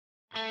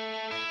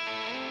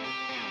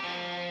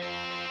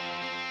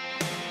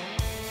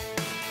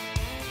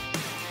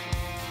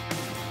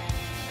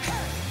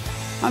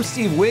I'm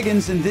Steve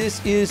Wiggins, and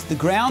this is the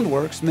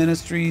Groundworks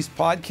Ministries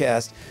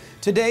podcast.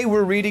 Today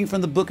we're reading from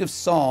the book of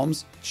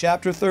Psalms,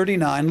 chapter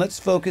 39. Let's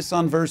focus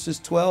on verses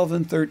 12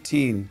 and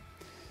 13.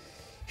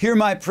 Hear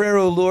my prayer,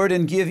 O Lord,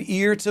 and give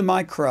ear to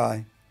my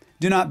cry.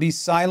 Do not be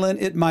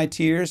silent at my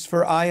tears,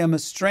 for I am a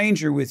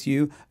stranger with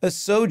you, a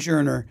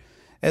sojourner,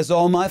 as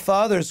all my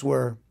fathers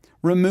were.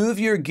 Remove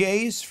your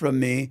gaze from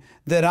me,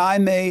 that I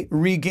may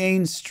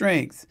regain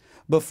strength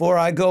before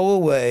I go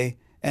away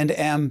and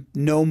am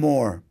no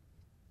more.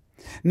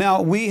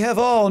 Now, we have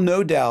all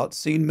no doubt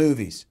seen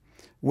movies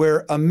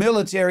where a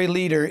military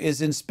leader is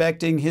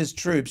inspecting his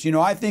troops. You know,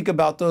 I think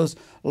about those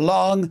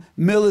long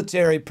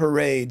military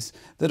parades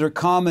that are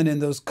common in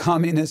those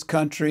communist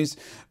countries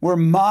where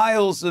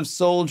miles of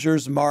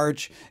soldiers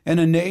march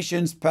and a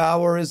nation's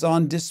power is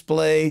on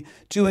display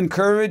to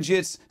encourage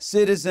its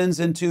citizens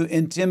and to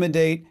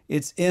intimidate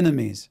its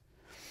enemies.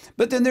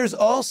 But then there's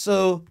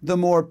also the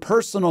more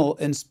personal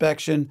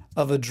inspection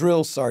of a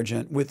drill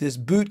sergeant with his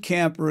boot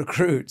camp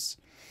recruits.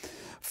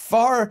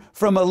 Far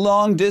from a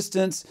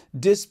long-distance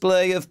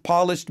display of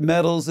polished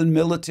metals and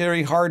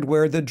military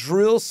hardware, the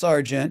drill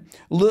sergeant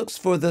looks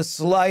for the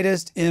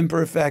slightest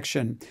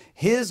imperfection.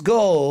 His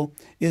goal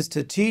is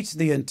to teach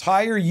the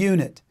entire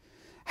unit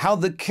how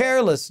the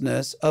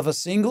carelessness of a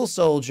single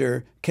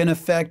soldier can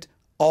affect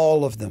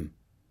all of them.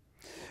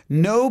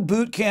 No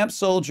boot camp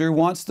soldier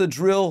wants the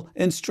drill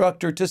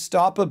instructor to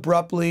stop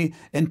abruptly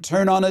and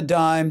turn on a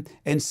dime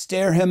and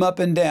stare him up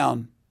and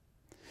down.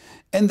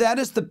 And that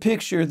is the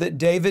picture that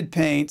David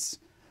paints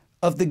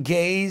of the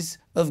gaze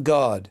of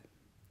God.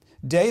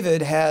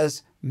 David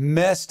has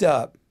messed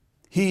up.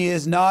 He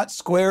is not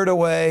squared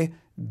away,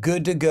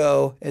 good to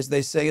go, as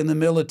they say in the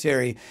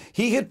military.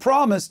 He had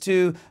promised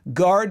to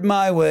guard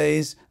my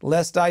ways,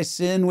 lest I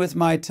sin with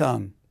my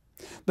tongue.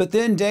 But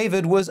then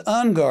David was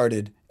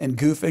unguarded and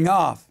goofing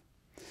off.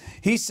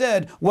 He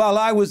said, while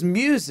I was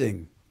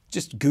musing,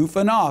 just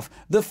goofing off,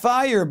 the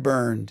fire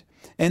burned,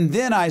 and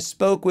then I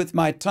spoke with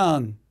my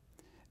tongue.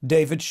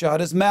 David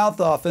shot his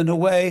mouth off in a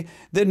way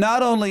that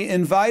not only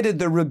invited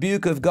the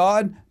rebuke of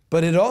God,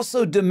 but it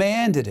also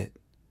demanded it.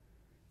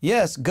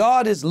 Yes,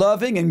 God is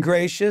loving and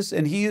gracious,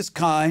 and He is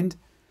kind,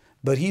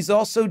 but He's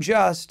also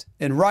just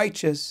and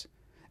righteous,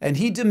 and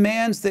He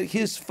demands that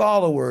His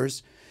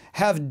followers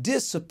have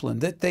discipline,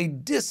 that they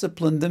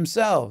discipline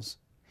themselves.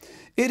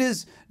 It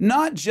is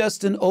not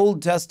just an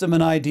Old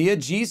Testament idea.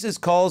 Jesus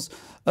calls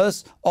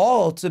us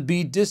all to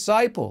be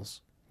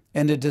disciples.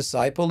 And a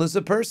disciple is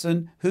a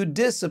person who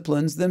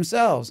disciplines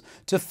themselves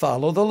to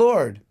follow the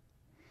Lord.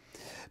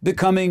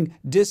 Becoming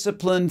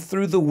disciplined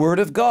through the Word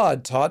of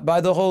God taught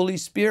by the Holy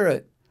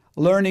Spirit,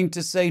 learning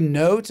to say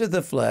no to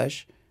the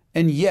flesh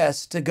and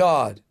yes to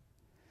God.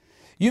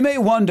 You may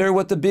wonder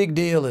what the big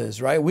deal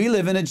is, right? We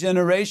live in a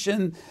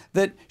generation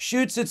that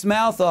shoots its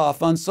mouth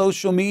off on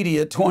social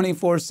media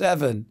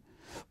 24/7.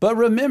 But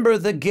remember,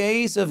 the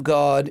gaze of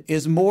God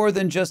is more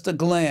than just a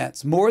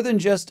glance, more than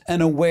just an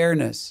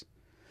awareness.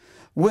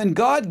 When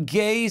God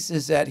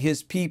gazes at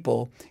His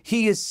people,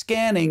 He is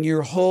scanning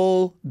your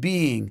whole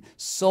being,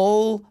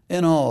 soul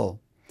and all.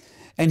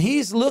 And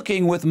He's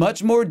looking with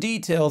much more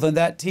detail than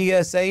that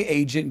TSA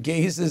agent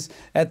gazes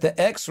at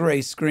the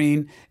X-ray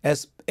screen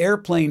as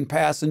airplane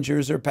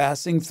passengers are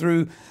passing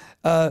through,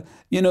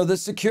 the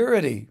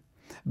security.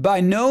 By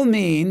no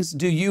means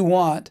do you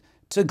want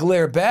to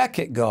glare back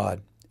at God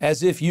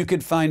as if you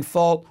could find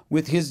fault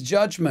with His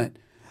judgment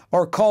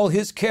or call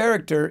His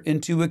character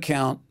into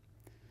account.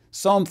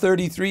 Psalm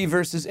 33,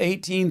 verses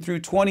 18 through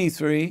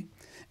 23,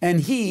 and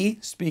he,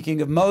 speaking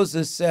of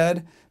Moses,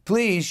 said,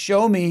 "Please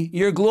show me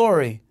your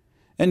glory."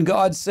 And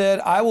God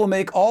said, "I will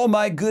make all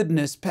my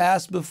goodness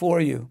pass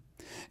before you,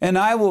 and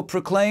I will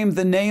proclaim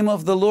the name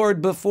of the Lord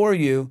before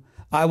you.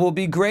 I will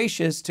be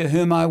gracious to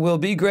whom I will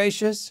be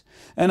gracious,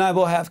 and I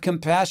will have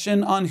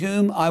compassion on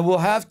whom I will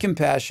have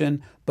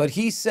compassion." But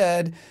he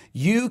said,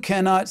 "You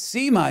cannot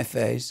see my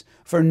face,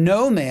 for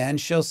no man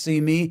shall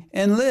see me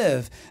and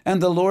live."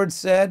 And the Lord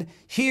said,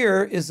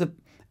 "Here is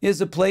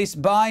a place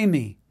by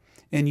me,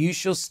 and you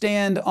shall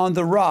stand on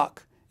the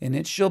rock. And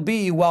it shall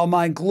be, while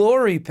my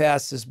glory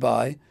passes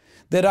by,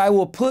 that I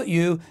will put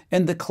you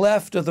in the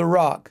cleft of the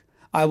rock.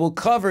 I will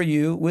cover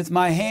you with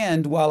my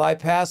hand while I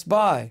pass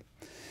by.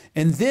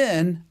 And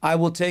then I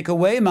will take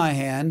away my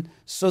hand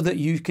so that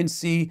you can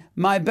see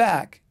my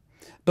back,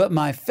 but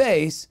my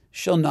face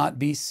shall not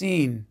be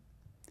seen."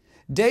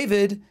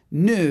 David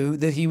knew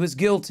that he was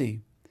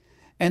guilty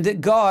and that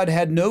God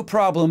had no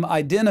problem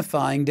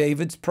identifying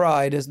David's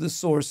pride as the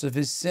source of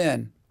his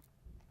sin.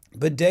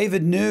 But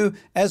David knew,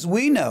 as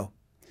we know,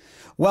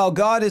 while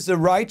God is a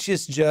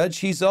righteous judge,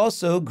 He's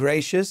also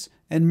gracious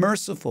and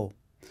merciful.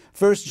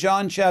 1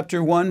 John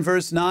chapter 1,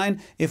 verse 9,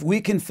 if we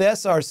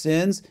confess our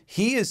sins,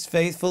 He is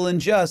faithful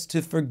and just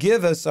to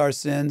forgive us our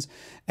sins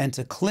and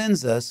to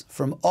cleanse us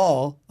from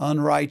all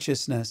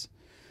unrighteousness.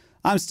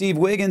 I'm Steve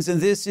Wiggins, and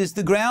this is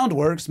the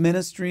Groundworks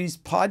Ministries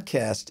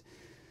podcast.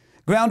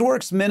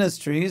 Groundworks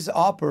Ministries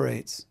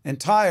operates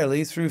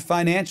entirely through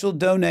financial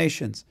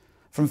donations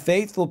from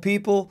faithful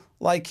people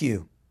like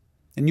you.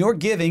 And your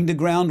giving to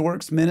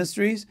Groundworks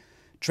Ministries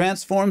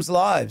transforms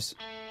lives.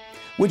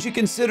 Would you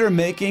consider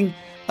making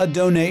a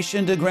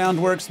donation to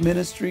Groundworks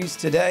Ministries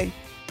today?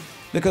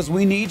 Because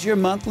we need your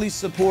monthly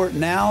support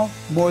now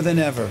more than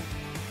ever.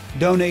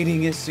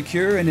 Donating is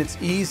secure and it's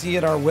easy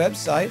at our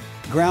website,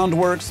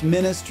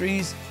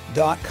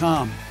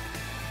 groundworksministries.com.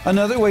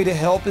 Another way to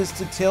help is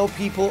to tell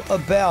people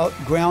about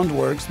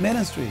Groundworks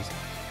Ministries.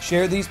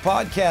 Share these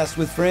podcasts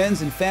with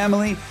friends and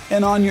family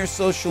and on your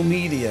social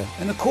media.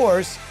 And of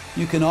course,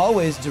 you can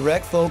always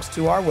direct folks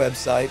to our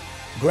website,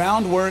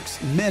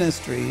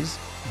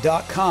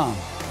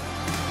 groundworksministries.com.